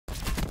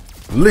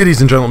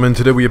Ladies and gentlemen,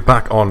 today we are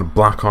back on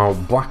Black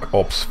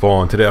Ops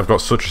 4, and today I've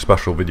got such a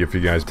special video for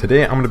you guys.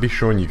 Today I'm going to be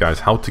showing you guys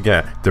how to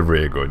get the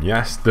ray gun.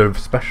 Yes, the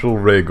special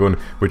ray gun,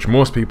 which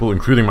most people,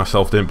 including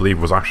myself, didn't believe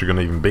was actually going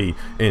to even be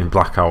in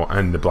Blackout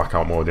and the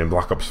Blackout mode in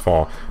Black Ops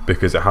 4,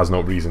 because it has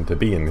no reason to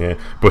be in here,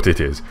 but it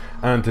is.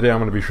 And today I'm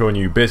going to be showing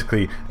you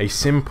basically a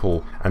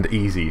simple and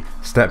easy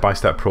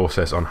step-by-step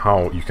process on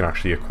how you can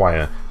actually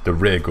acquire the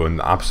ray gun,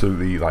 the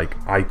absolutely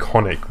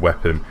iconic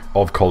weapon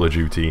of Call of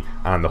Duty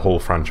and the whole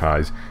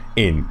franchise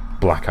in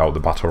Blackout,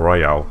 the Battle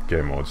Royale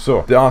game mode.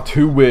 So there are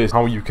two ways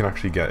how you can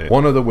actually get it.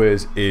 One of the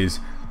ways is,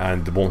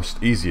 and the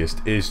most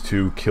easiest, is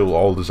to kill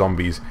all the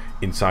zombies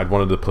inside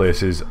one of the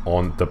places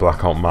on the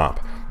Blackout map.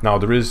 Now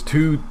there is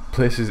two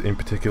places in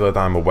particular that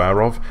I'm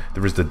aware of.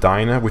 There is the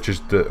diner, which is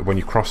when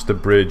you cross the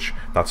bridge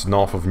that's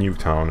north of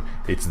Newtown.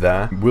 It's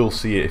there. We'll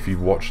see it if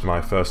you've watched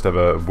my first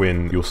ever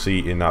win. You'll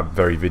see in that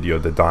very video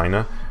the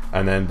diner.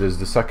 And then there's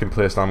the second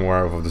place I'm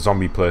aware of the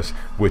zombie place,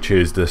 which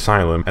is the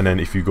asylum. And then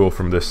if you go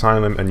from the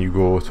asylum and you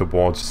go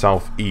towards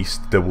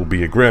southeast, there will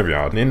be a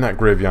graveyard. And in that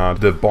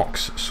graveyard, the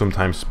box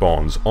sometimes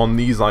spawns. On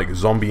these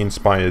zombie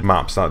inspired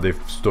maps that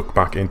they've stuck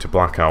back into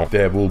Blackout,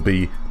 there will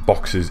be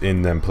boxes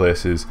in them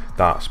places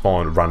that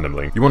spawn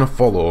randomly. You want to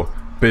follow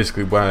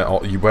basically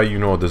where you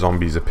know the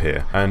zombies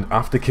appear, and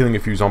after killing a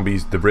few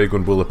zombies, the ray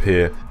gun will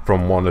appear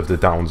from one of the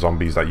down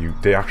zombies that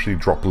they actually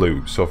drop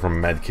loot, so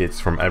from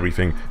medkits, from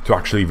everything, to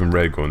actually even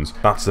ray guns.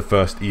 That's the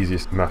first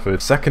easiest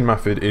method. Second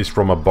method is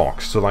from a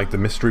box, so like the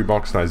mystery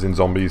box that is in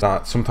zombies,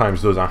 that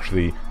sometimes does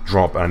actually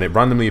drop and it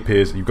randomly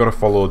appears. You've got to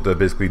follow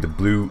basically the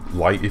blue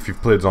light if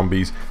you've played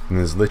zombies, and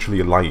there's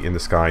literally a light in the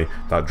sky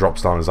that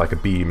drops down as like a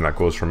beam that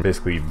goes from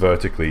basically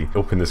vertically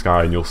up in the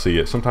sky, and you'll see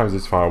it. Sometimes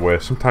it's far away,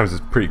 sometimes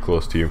it's pretty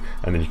close to you,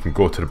 and then you can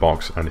go to the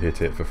box and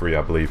hit it for free,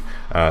 I believe.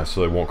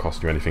 So it won't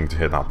cost you anything to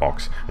hit that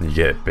box, and you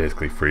get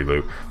basically free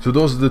loot. So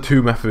those are the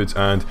two methods,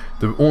 and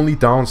the only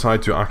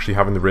downside to actually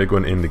having the ray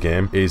gun in the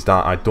game is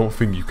that I don't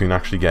think you can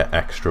actually get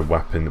extra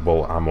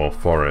ammo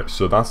for it.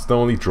 So that's the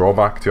only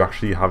drawback to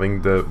actually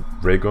having the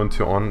ray gun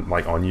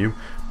on you.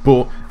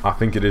 But I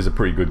think it is a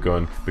pretty good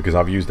gun because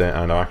I've used it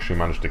and I actually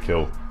managed to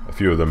kill a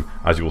few of them,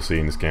 as you will see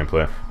in this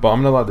gameplay. But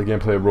I'm gonna let the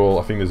gameplay roll.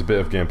 I think there's a bit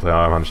of gameplay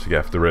I managed to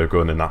get for the ray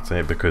gun, and that's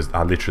it, because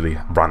I literally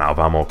ran out of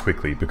ammo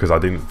quickly because I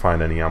didn't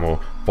find any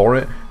ammo for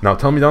it. Now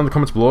tell me down in the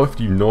comments below if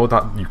you know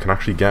that you can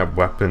actually get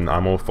weapon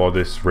ammo for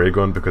this ray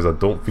gun, because I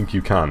don't think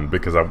you can,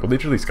 because I've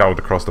literally scoured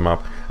across the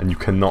map and you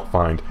cannot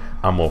find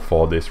ammo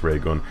for this ray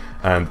gun.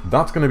 And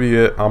that's going to be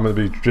it.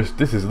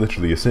 This is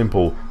literally a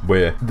simple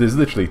way. There's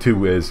literally two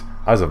ways,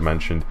 as I've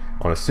mentioned,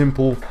 on a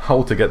simple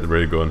how to get the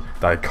ray gun,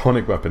 the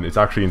iconic weapon. It's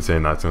actually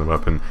insane that it's in a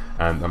weapon,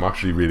 and I'm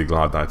actually really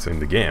glad that it's in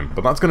the game.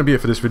 But that's going to be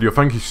it for this video.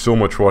 Thank you so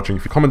much for watching.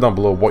 If you comment down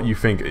below what you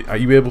think, are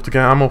you able to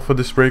get ammo for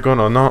this ray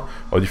gun or not,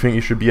 or do you think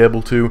you should be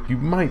able to?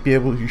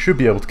 You should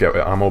be able to get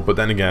ammo, but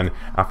then again,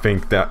 I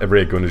think that a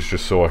ray gun is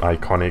just so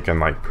iconic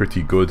and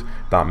pretty good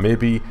that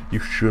maybe you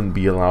shouldn't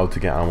be allowed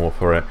to get ammo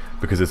for it,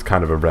 because it's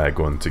kind of a rare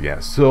gun to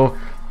get. So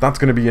that's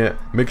going to be it.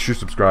 Make sure you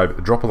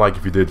subscribe, drop a like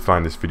if you did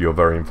find this video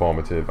very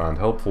informative and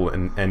helpful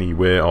in any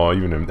way, or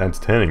even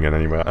entertaining in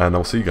any way, and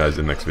I'll see you guys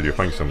in the next video.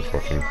 Thank you so much for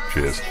watching.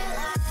 Cheers.